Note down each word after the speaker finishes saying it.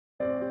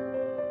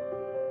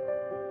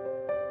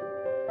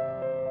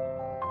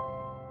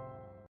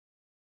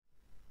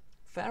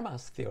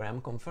Fermat's theorem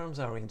confirms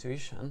our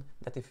intuition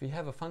that if we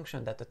have a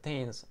function that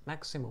attains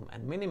maximum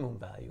and minimum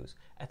values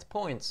at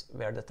points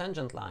where the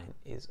tangent line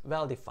is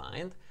well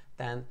defined,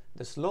 then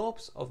the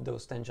slopes of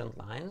those tangent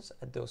lines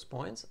at those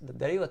points, the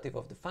derivative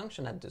of the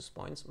function at those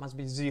points, must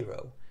be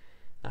zero.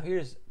 Now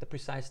here's the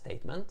precise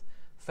statement.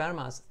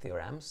 Fermat's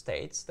theorem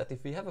states that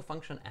if we have a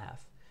function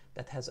f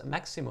that has a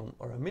maximum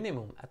or a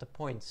minimum at a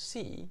point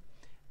c,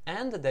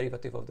 and the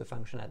derivative of the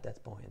function at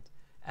that point,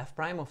 f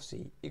prime of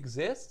c,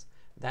 exists,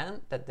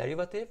 then that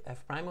derivative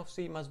f prime of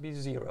c must be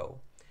zero.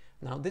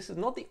 Now this is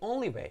not the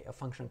only way a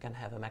function can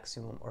have a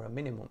maximum or a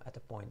minimum at a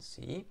point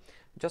c.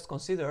 Just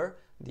consider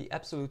the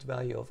absolute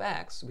value of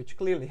x, which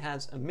clearly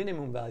has a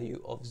minimum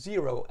value of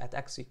 0 at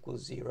x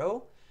equals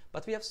 0,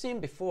 but we have seen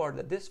before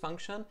that this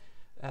function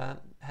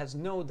has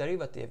no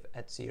derivative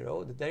at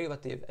 0. The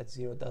derivative at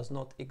 0 does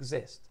not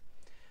exist.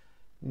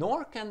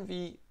 Nor can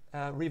we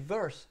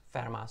reverse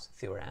Fermat's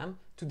theorem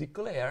to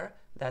declare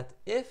that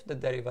if the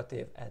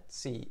derivative at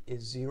c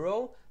is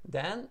 0,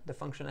 then the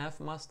function f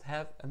must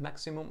have a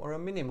maximum or a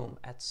minimum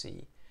at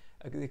c.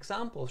 An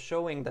example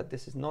showing that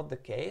this is not the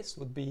case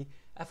would be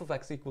f of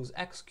x equals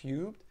x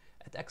cubed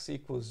at x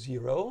equals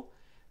 0.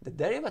 The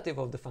derivative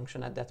of the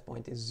function at that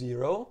point is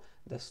 0.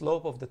 The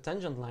slope of the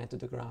tangent line to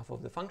the graph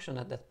of the function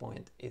at that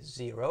point is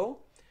 0.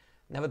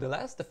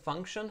 Nevertheless, the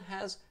function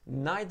has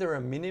neither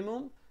a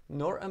minimum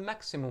nor a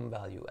maximum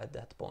value at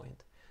that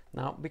point.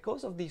 Now,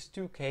 because of these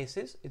two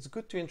cases, it's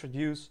good to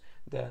introduce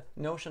the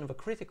notion of a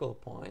critical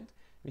point.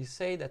 We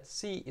say that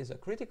c is a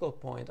critical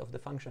point of the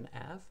function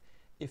f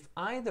if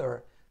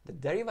either the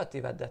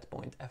derivative at that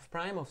point f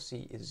prime of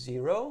c is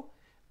 0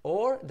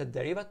 or the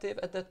derivative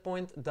at that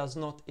point does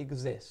not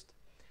exist.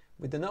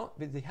 With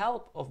the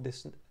help of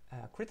this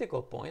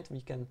critical point, we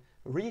can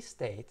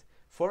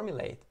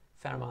formulate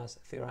Fermat's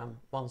theorem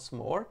once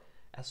more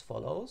as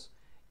follows.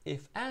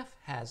 If f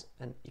has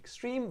an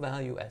extreme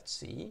value at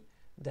c,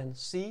 then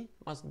c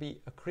must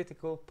be a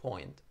critical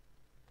point.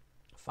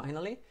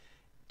 Finally,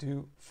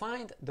 to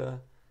find the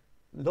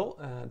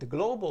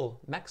global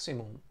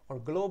maximum or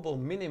global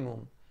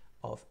minimum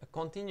of a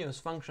continuous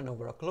function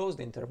over a closed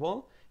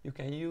interval, you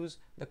can use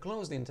the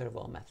closed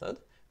interval method,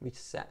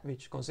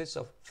 which consists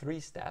of 3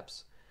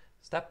 steps.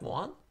 Step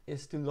 1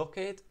 is to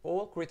locate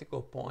all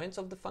critical points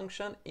of the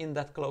function in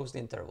that closed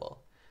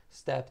interval.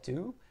 Step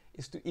 2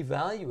 is to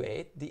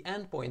evaluate the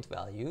endpoint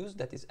values,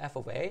 that is f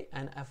of a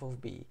and f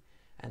of b.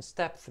 And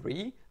step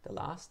 3, the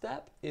last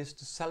step, is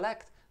to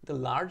select the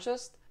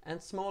largest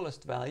and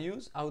smallest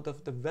values out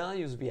of the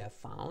values we have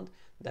found,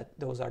 that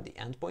those are the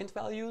endpoint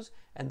values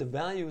and the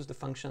values the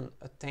function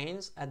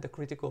attains at the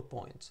critical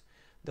points.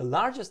 The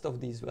largest of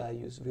these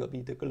values will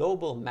be the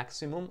global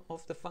maximum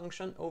of the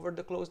function over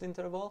the closed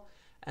interval,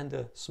 and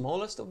the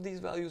smallest of these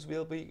values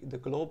will be the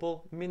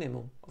global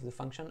minimum of the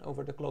function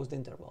over the closed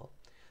interval.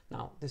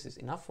 Now, this is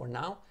enough for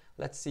now.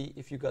 Let's see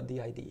if you got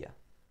the idea.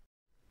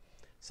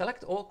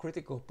 Select all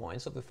critical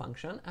points of the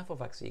function f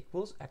of x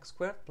equals x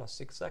squared plus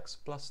 6x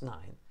plus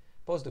 9.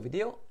 Pause the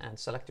video and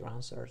select your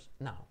answers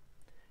now.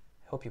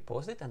 I hope you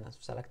paused it and have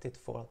selected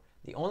for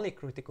the only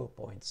critical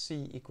point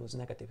c equals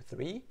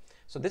 -3.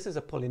 So this is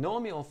a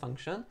polynomial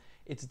function.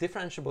 It's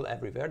differentiable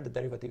everywhere. The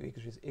derivative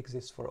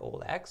exists for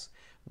all x,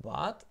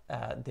 but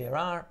there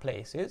are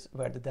places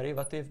where the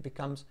derivative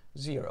becomes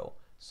 0.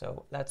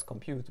 So let's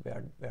compute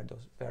where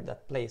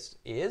that place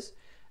is.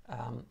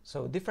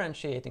 So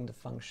differentiating the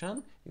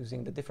function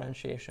using the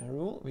differentiation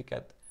rule, we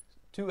get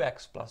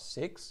 2x plus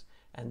 6,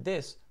 and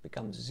this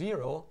becomes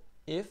 0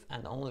 if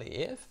and only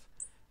if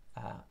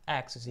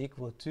x is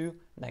equal to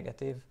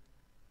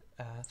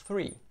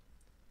 -3.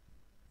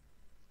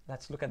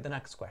 Let's look at the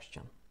next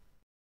question.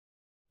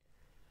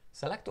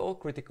 Select all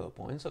critical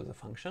points of the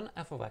function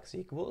f of x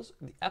equals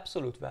the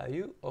absolute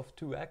value of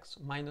 2x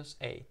minus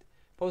 8.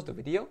 Pause the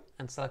video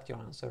and select your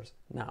answers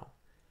now.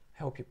 I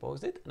hope you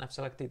paused it, and I've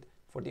selected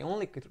for the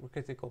only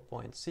critical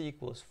point c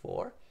equals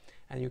 4,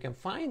 and you can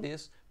find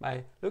this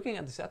by looking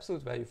at this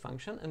absolute value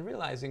function and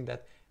realizing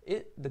that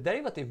the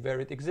derivative where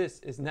it exists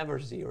is never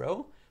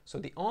 0, so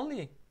the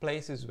only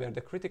places where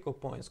the critical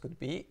points could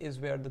be is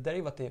where the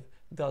derivative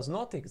does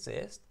not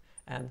exist,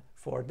 and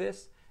for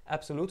this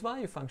absolute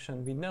value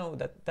function we know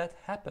that that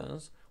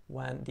happens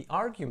when the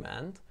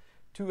argument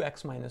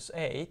 2x minus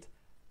 8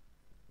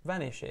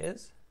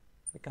 vanishes,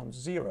 becomes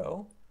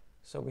 0.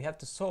 So we have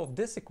to solve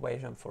this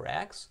equation for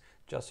x.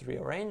 Just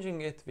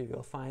rearranging it, we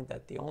will find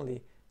that the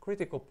only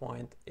critical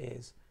point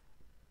is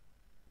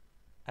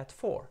at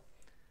 4.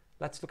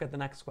 Let's look at the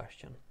next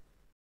question.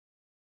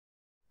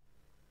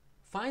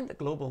 Find the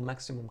global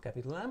maximum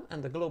capital M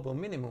and the global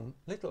minimum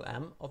little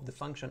m of the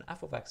function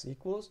f of x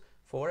equals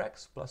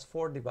 4x plus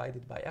 4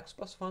 divided by x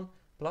plus 1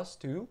 plus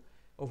 2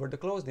 over the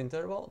closed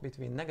interval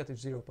between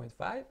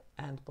 -0.5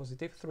 and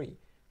 +3.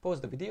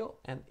 Pause the video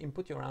and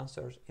input your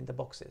answers in the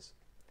boxes.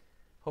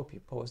 Hope you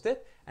paused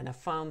it, and I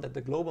found that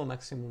the global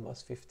maximum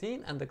was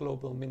 15 and the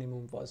global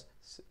minimum was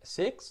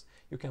 6.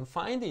 You can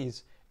find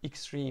these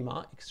extreme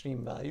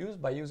values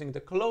by using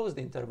the closed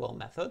interval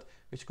method,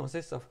 which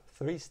consists of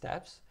 3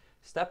 steps.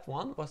 Step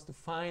 1 was to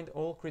find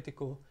all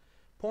critical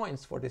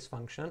points for this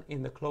function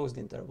in the closed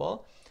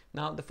interval.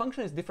 Now the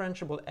function is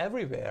differentiable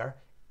everywhere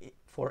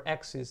for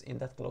x's in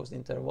that closed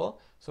interval,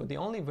 so the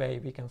only way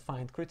we can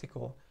find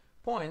critical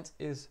points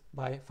is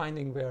by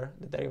finding where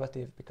the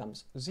derivative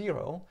becomes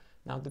 0.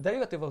 Now the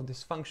derivative of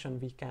this function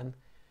we can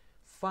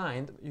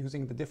find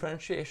using the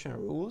differentiation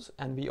rules,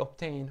 and we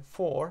obtain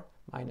 4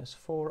 minus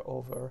 4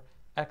 over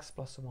x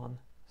plus 1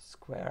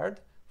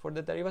 squared for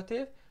the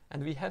derivative,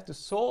 and we have to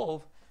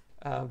solve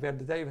where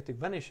the derivative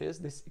vanishes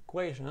this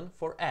equation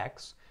for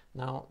x.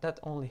 Now that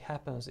only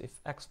happens if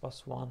x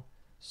plus 1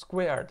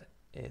 squared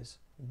is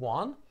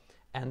 1,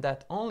 and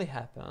that only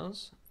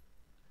happens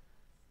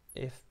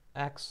if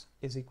x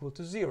is equal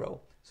to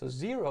 0. So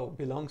 0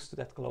 belongs to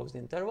that closed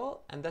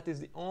interval, and that is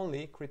the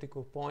only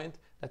critical point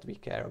that we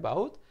care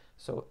about.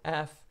 So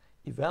f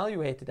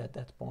evaluated at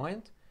that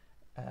point,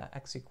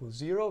 x equals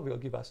 0, will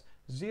give us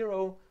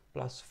 0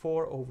 plus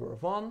 4 over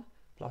 1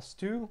 plus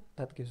 2,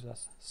 that gives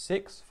us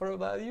 6 for a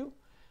value.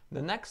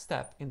 The next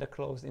step in the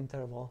closed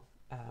interval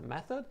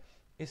method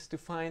is to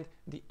find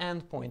the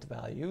endpoint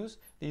values.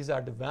 These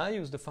are the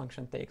values the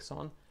function takes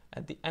on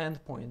at the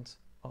endpoint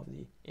of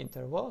the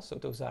interval. So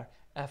those are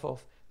f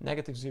of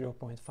negative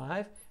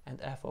 0.5 and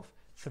f of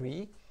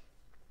 3.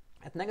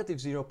 At negative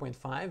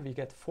 0.5 we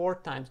get 4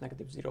 times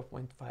negative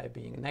 0.5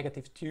 being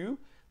negative 2.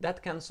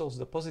 That cancels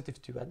the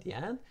positive 2 at the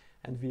end,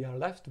 and we are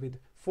left with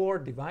 4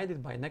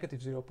 divided by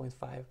negative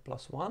 0.5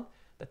 plus 1.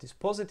 That is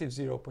positive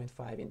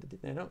 0.5 in the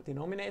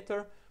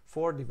denominator.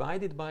 4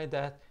 divided by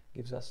that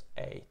gives us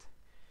 8.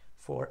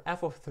 For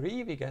f of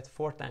 3 we get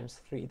 4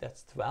 times 3,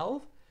 that's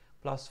 12,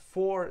 plus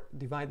 4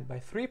 divided by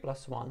 3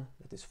 plus 1,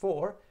 that is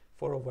 4.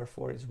 4 over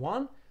 4 is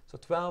 1, so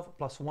 12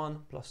 plus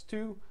 1 plus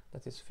 2,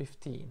 that is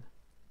 15.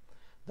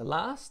 The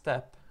last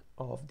step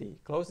of the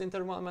closed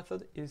interval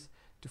method is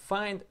to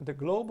find the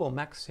global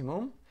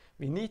maximum.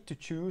 We need to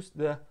choose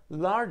the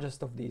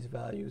largest of these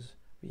values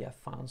we have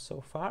found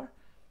so far.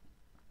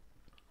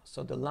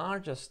 So the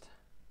largest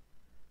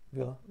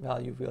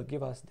value will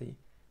give us the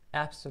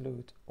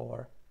absolute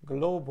or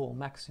global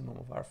maximum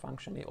of our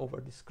function over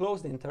this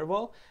closed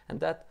interval, and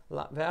that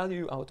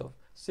value out of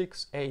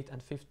 6, 8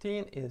 and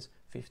 15 is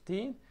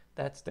 15.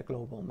 That's the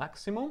global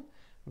maximum,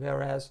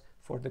 whereas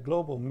for the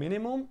global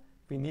minimum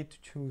we need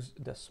to choose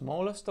the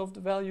smallest of the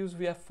values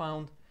we have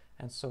found,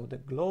 and so the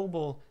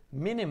global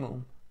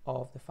minimum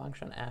of the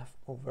function f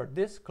over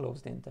this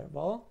closed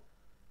interval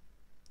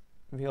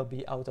will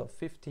be out of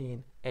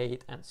 15,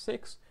 8 and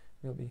 6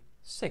 will be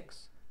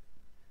 6.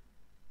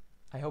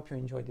 I hope you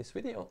enjoyed this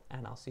video,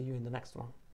 and I'll see you in the next one.